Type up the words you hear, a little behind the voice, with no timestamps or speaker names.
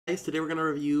Guys, today we're going to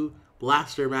review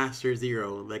Blaster Master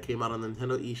Zero that came out on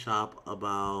Nintendo eShop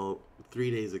about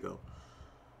 3 days ago.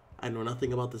 I know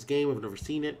nothing about this game, I've never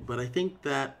seen it, but I think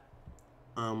that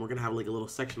we're going to have like a little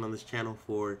section on this channel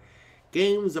for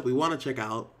games that we want to check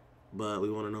out, but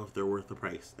we want to know if they're worth the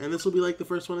price. And this will be like the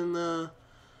first one in the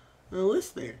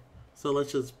list there. So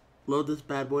let's just load this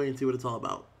bad boy and see what it's all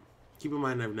about. Keep in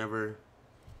mind I've never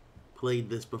played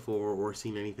this before or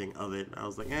seen anything of it. I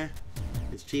was like,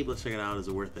 it's cheap, let's check it out, is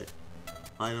it worth it?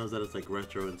 All I know is that it's like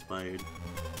retro inspired.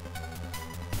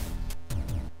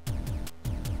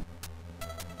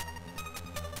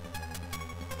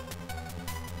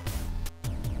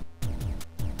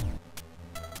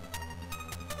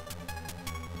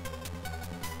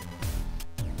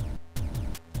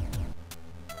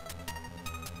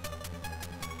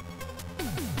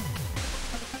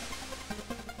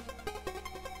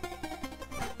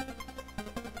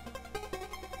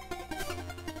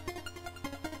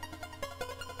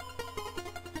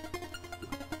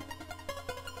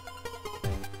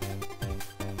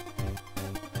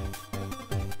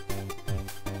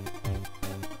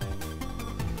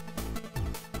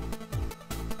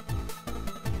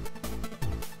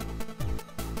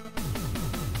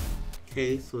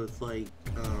 Okay, so it's like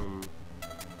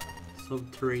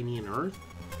subterranean Earth.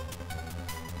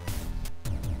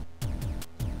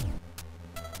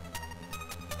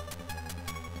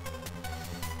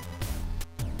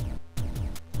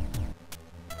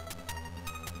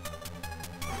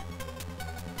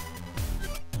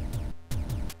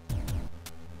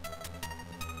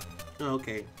 Oh,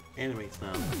 okay, anime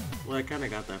style. Well, I kind of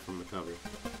got that from the cover.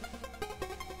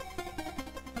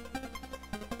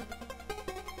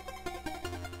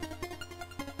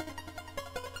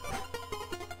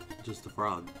 Just a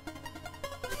frog.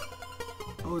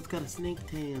 Oh, it's got a snake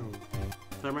tail.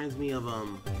 That reminds me of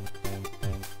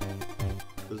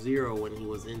Zero when he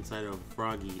was inside of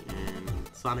Froggy and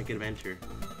Sonic Adventure.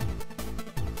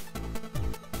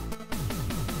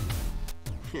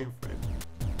 Yeah, Fred.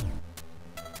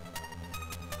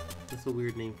 That's a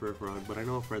weird name for a frog, but I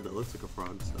know a Fred that looks like a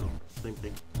frog, so same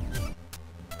thing.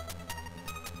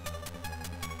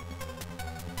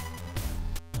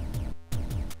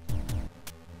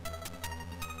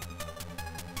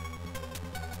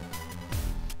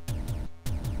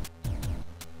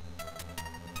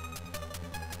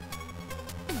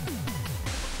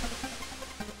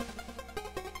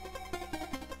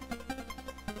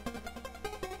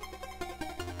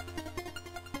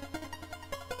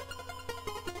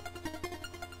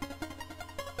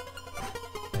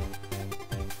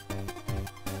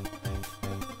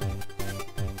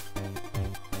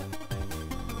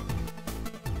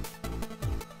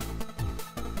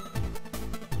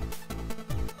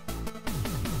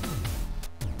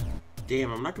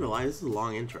 Damn, I'm not gonna lie, this is a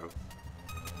long intro.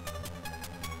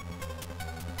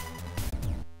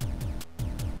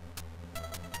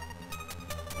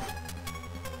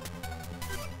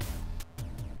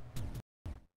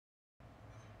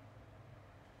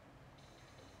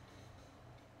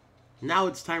 Now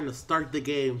it's time to start the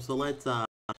game, so let's check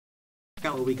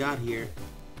out what we got here.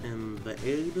 And the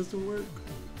A doesn't work?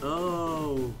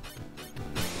 Oh.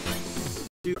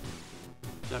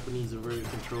 Japanese inverted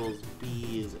controls.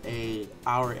 B is A,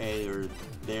 our A, or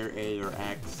their A, or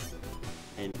X,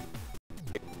 and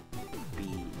B.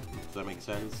 Does that make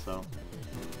sense? So,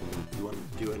 if you want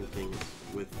to do anything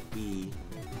with B, you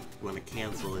want to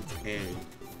cancel, it's A.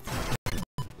 I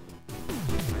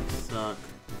suck.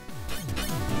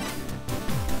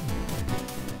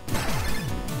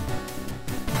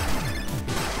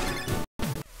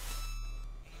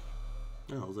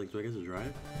 Oh, I was like, do I get to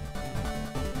drive?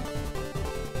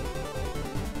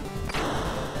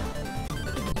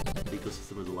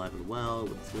 Ecosystem is alive and well,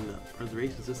 but soon the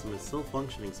preservation system is still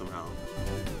functioning somehow.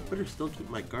 Better still keep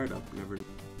my guard up, never.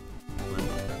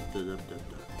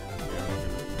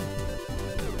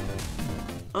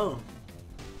 Oh.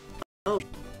 Oh.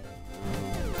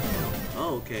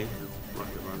 Oh, okay.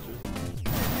 Rocket launcher.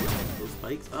 Those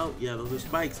spikes? Oh, yeah, those are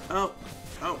spikes. Oh.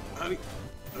 Oh, how do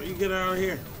you get out of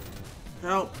here?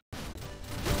 Help.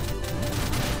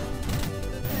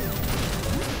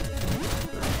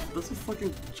 That's a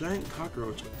fucking giant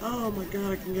cockroach. Oh my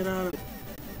god, I can get out of it.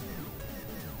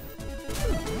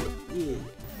 Yeah.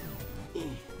 Yeah.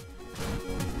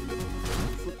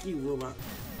 Fuck you, robot.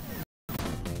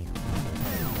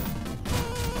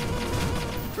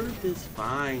 Earth is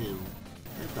fine.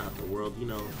 I thought the world, I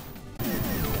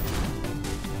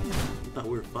thought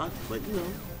we were fucked, but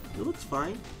it looks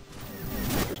fine.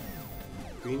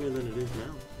 Greener than it is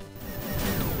now.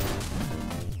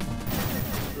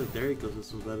 I feel like their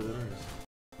ecosystem's better than ours.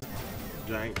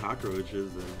 Giant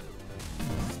cockroaches and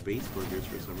space boogers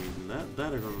for some reason. That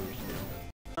I don't understand.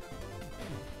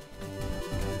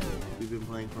 We've been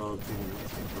playing for all 2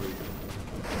 minutes.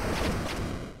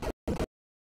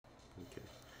 Okay.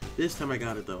 This time I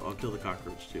got it though. I'll kill the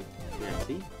cockroach too. Yeah,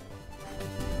 see?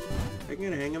 I can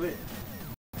get a hang of it.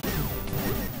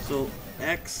 So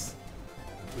X,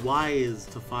 Y is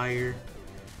to fire,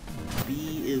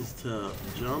 B is to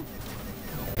jump.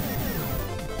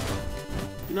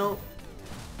 You know,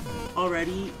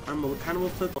 already I'm kind of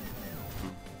upset.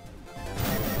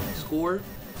 Score,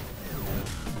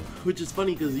 which is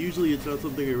funny because usually it's not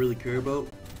something I really care about.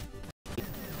 I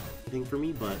think for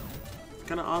me, but it's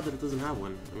kind of odd that it doesn't have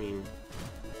one. I mean,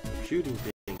 shooting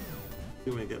thing,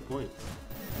 you might get points.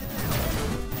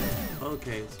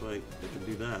 Okay, so I can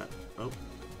do that. Oh,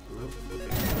 nope. Okay, I'm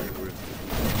gonna risk it.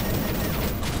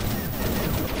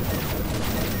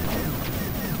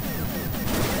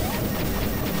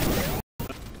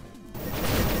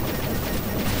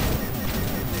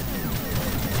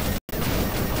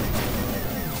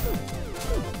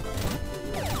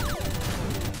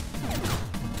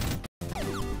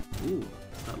 Ooh,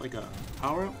 is that like a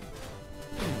power up?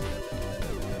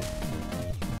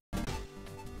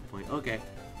 Point. Okay.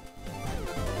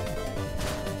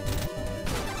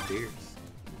 It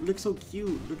looks so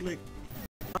cute. Look like,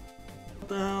 what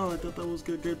the hell? I thought that was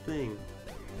a good thing.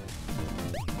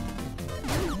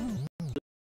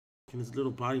 Can his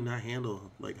little body not handle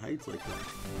like heights like that?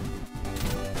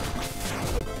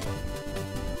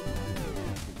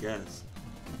 I guess.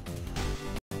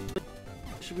 It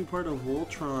should be part of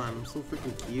Voltron. I'm so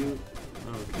freaking cute.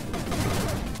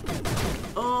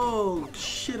 Oh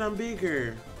shit! I'm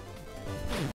bigger.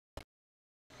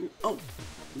 Oh.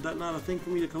 Is that not a thing for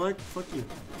me to collect? Fuck you.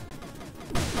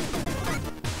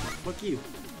 Fuck you.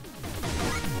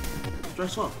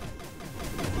 Dress up.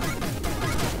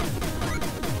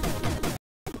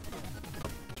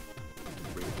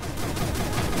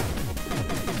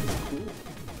 Cool.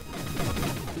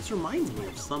 This reminds me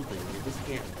of something. I just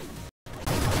can't.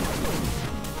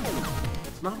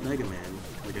 It's not Mega Man.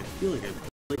 Like I feel like I've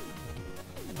played.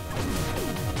 I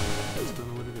just don't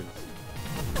know what it is.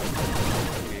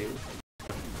 Okay.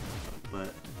 But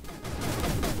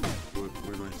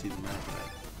where do I see the map at?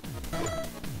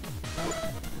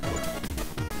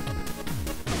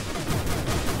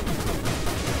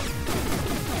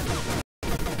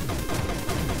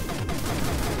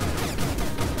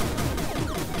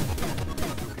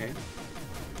 Okay.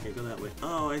 Can't go that way.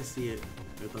 Oh, I see it.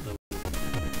 I thought that was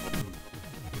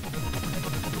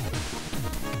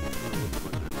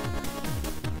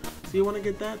See, I want to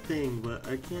get that thing, but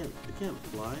I can't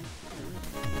fly.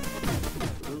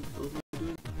 Those are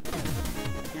doing?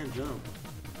 I can't jump.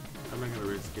 I'm not gonna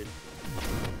risk it.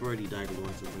 I've already died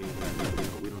once and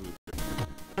we don't need that.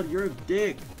 God, you're a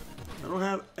dick. I don't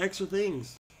have extra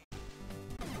things.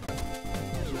 Just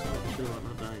talking shit about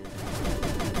not dying.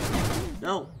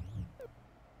 No!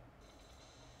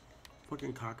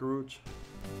 Fucking cockroach.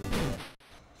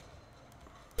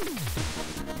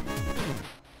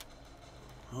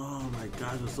 Oh my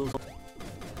god, that's so... I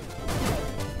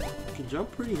can jump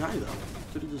pretty high though.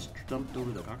 Should have just jumped over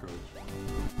the cockroach.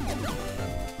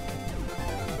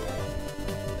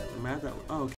 I'm mad that...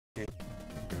 Oh, okay.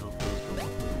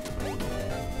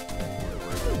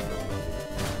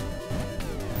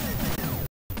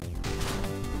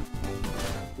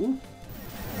 Ooh.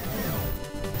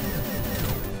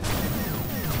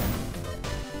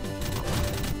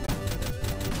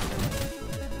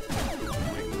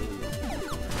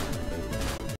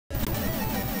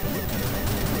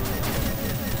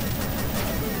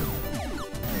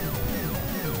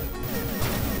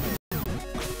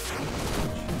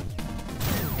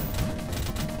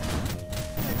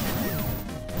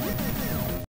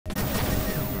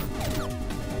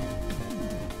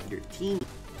 Team.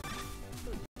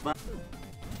 But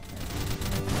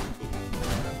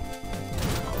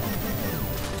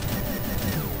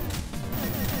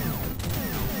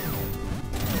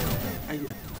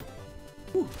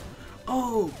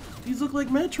oh, these look like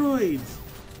Metroids,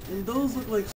 and those look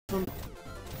like some.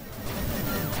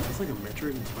 It's like a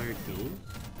Metroid-inspired game.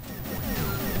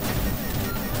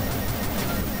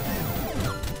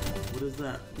 What is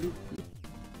that?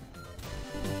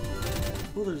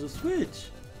 Oh, there's a switch.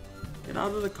 Get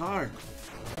out of the car.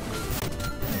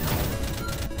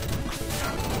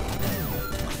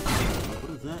 What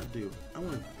does that do? I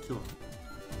want to kill him.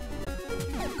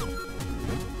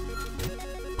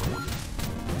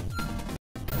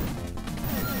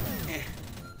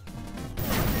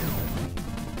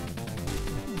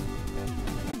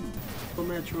 Oh,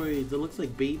 Metroids. It looks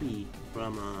like Baby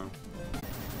from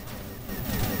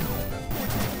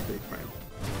Big Prime.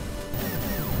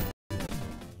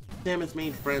 Samus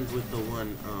made friends with the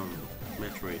one,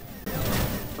 Metroid.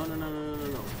 Oh, no, no, no, no, no,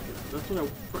 no. That's what I...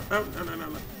 Oh, no, no, no,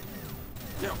 no.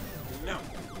 No, no,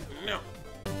 no.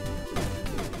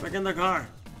 Back in the car.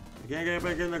 I can't get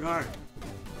back in the car.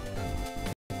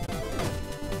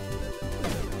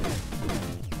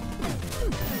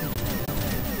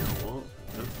 Well,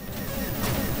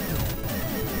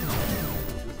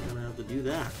 just gonna have to do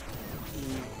that.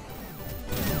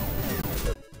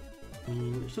 I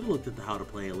mean, I should have looked at the how to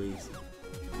play at least.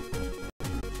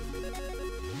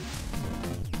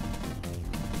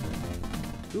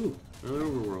 Ooh, another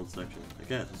overworld section. I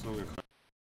guess that's what I'm gonna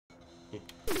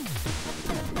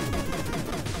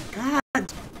God!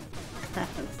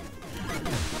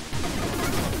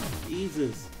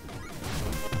 Jesus.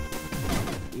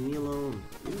 Leave me alone.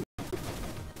 Ooh.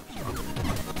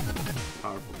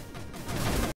 Powerful.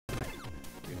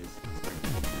 Guys,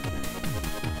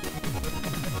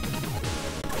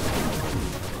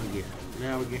 oh yeah,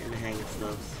 now we're getting the hang of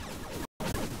stuff.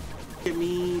 Look at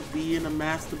me being a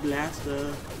master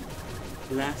blaster.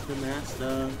 Blaster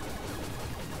master.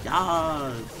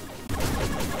 Yas!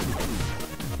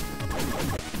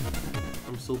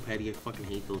 I'm so petty, I fucking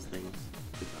hate those things.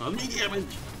 They cause me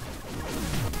damage!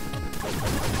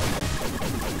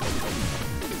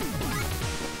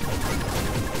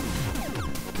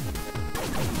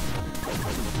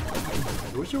 I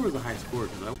wish there was a high score,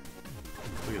 because I... Look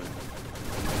at that.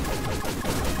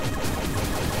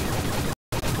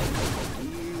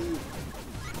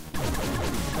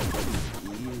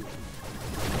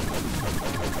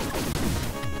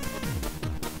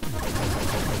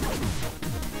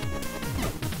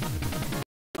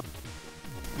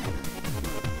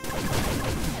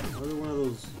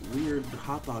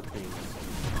 Hot dog things.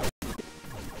 I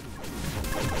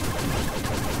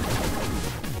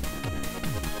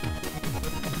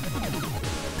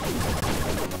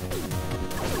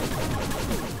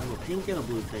have a pink and a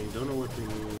blue thing. Don't know what they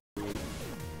mean or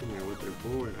what they're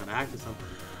for and how to access them.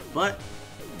 But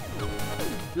I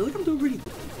feel like I'm doing pretty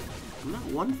good. I'm not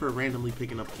one for randomly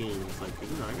picking up games. Like, you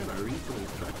know, I gotta read some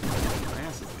instructions. My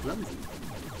ass is clumsy.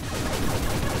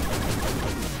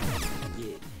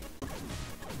 Yeah.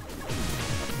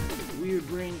 Weird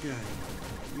brain guy.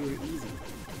 You were easy.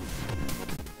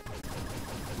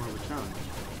 More of a challenge.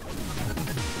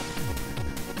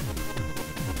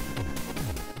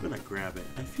 I'm gonna grab it.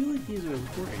 I feel like these are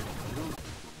important. I don't...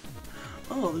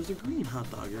 Oh, there's a green hot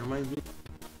dog. It reminds me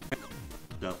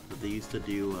that they used to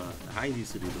do, I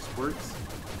used to do the squirts,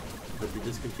 but they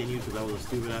discontinued because that was a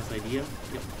stupid ass idea.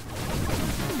 Yep.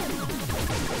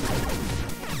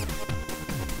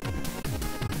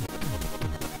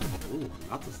 Ooh,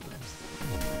 lots of steps.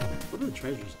 What do the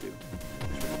treasures do?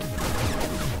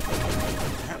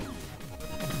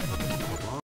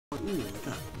 Ooh, I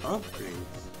got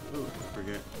upgrades. Oh, I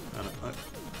forget how to up.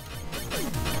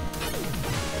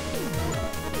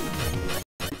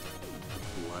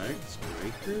 Flag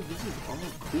striker? This is all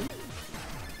cool.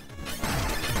 I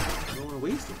don't want to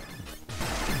waste it.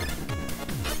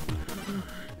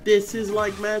 This is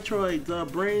like Metroid, the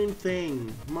brain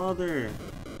thing. Mother.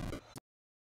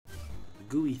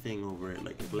 Gooey thing over it,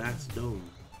 like a glass dome.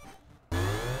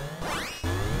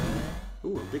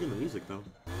 Ooh, I'm digging the music though.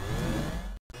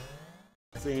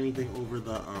 Say anything over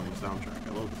the soundtrack. I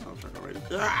love the soundtrack already.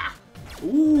 Ah!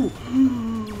 Ooh!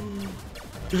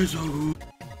 Deja vu! I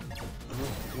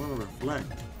don't want to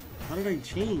reflect. How did I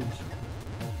change?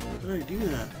 How did I do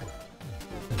that?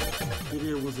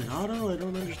 Was it auto? I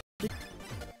don't understand.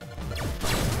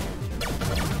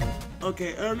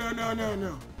 Okay, oh no, no, no,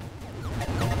 no.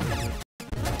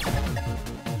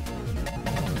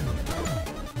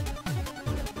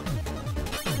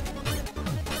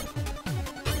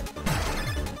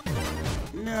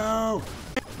 No!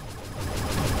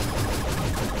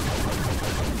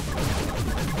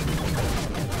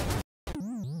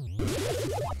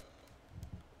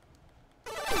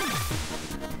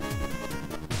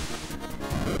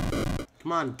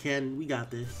 Come on, Ken, we got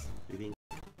this. I think.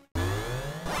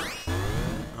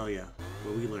 Oh yeah,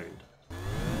 what we learned.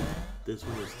 This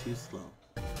one was too slow.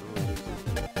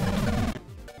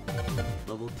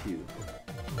 Level 2.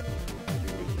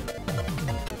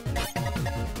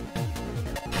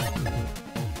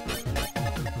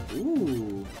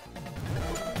 Ooh.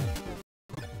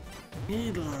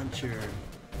 Grenade launcher.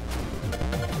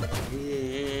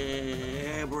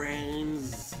 Yeah,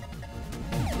 brains.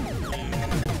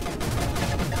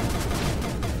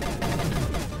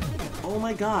 Oh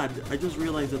my god, I just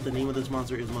realized that the name of this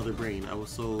monster is Mother Brain. I was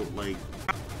so like...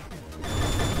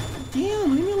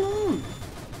 Damn, leave me alone.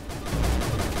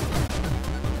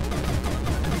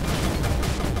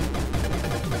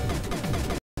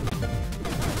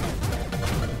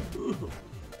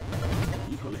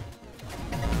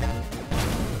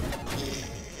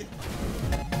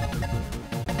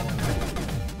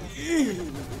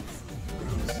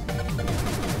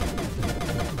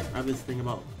 have this thing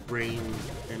about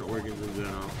brains and organs in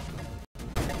general.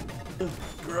 Ugh,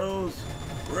 gross!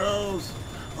 Gross!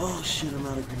 Oh shit, I'm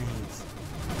out of grenades.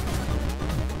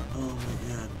 Oh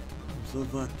my god. I'm so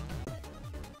fucked.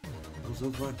 I'm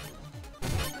so fucked.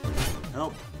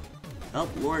 Help! Help,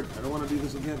 Lord! I don't want to do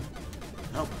this again.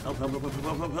 Help! Help! Help! Help! Help!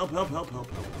 Help! Help! Help! Help! Help! Help!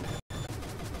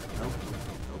 Help!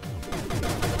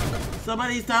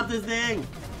 Somebody stop this thing!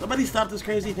 Somebody stop this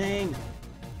crazy thing!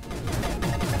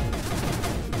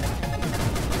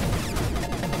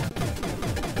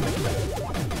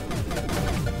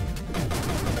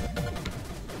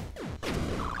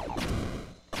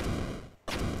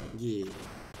 Yeah.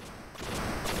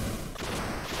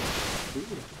 Ooh.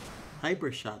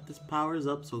 Hyper shot. This powers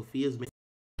up Sophia's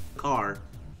car,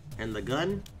 and the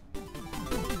gun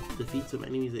defeats some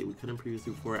enemies that we couldn't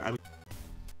previously before. I mean,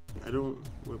 I don't.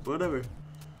 Whatever.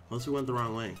 Unless we went the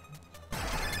wrong way.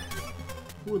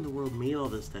 Who in the world made all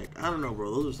this tech? I don't know,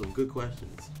 bro. Those are some good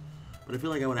questions. But I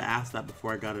feel like I would have asked that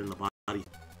before I got in the body.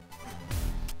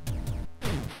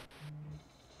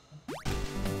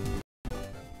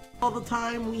 All the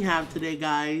time we have today,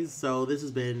 guys. So this has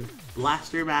been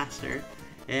Blaster Master,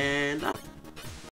 and